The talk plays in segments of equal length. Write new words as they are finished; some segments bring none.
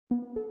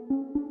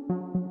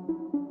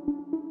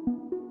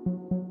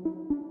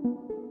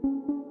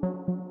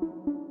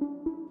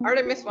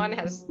Artemis 1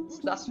 has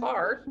thus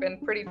far been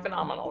pretty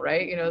phenomenal,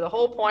 right? You know, the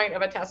whole point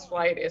of a test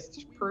flight is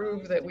to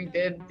prove that we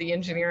did the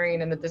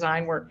engineering and the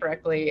design work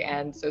correctly.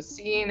 And so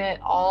seeing it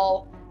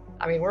all,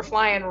 I mean, we're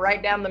flying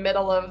right down the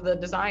middle of the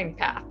design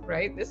path,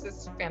 right? This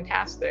is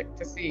fantastic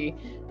to see.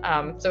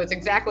 So it's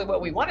exactly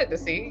what we wanted to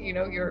see. You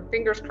know, your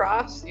fingers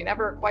crossed. You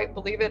never quite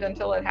believe it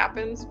until it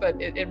happens, but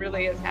it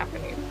really is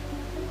happening.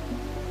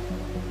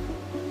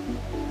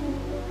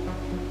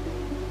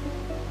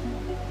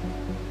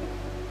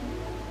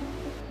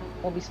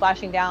 We'll be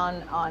splashing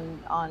down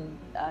on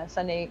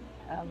Sunday,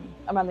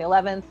 around the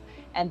 11th,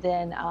 and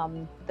then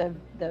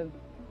the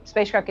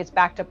spacecraft gets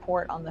back to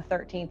port on the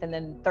 13th, and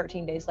then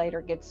 13 days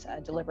later gets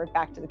delivered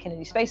back to the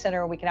Kennedy Space Center,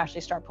 where we can actually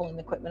start pulling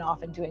the equipment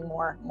off and doing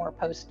more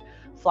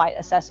post-flight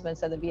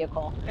assessments of the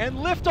vehicle. And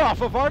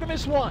liftoff of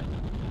Artemis 1.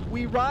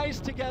 We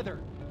rise together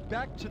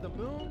back to the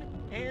moon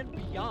and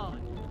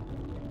beyond.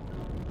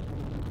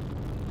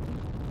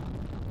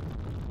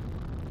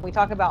 We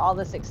talk about all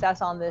the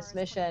success on this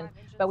mission,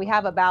 but we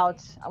have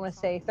about, I want to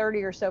say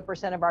 30% or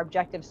so of our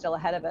objectives still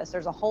ahead of us.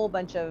 There's a whole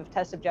bunch of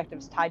test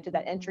objectives tied to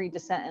that entry,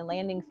 descent, and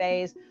landing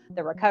phase,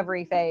 the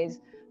recovery phase.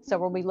 So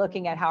we'll be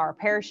looking at how our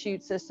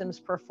parachute systems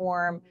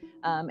perform,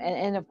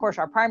 and of course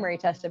our primary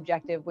test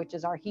objective, which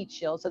is our heat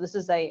shield. So this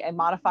is a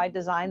modified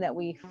design that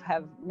we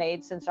have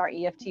made since our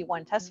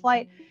EFT-1 test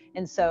flight.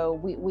 And so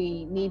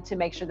we need to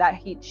make sure that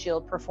heat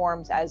shield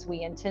performs as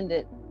we intend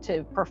it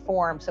to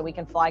perform, so we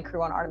can fly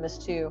crew on Artemis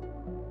 2.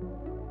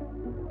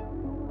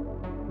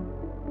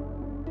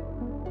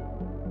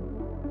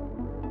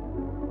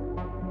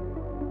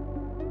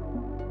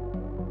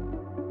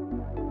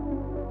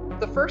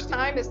 The first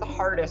time is the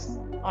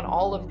hardest on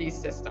all of these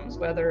systems,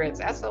 whether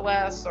it's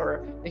SLS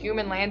or the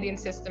human landing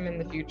system in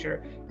the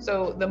future.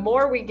 So the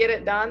more we get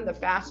it done, the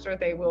faster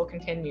they will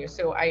continue.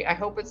 So I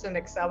hope it's an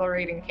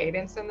accelerating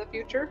cadence in the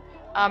future.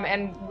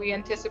 And we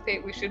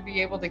anticipate we should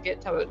be able to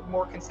get to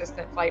more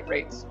consistent flight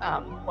rates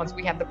once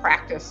we have the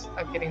practice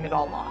of getting it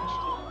all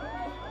launched.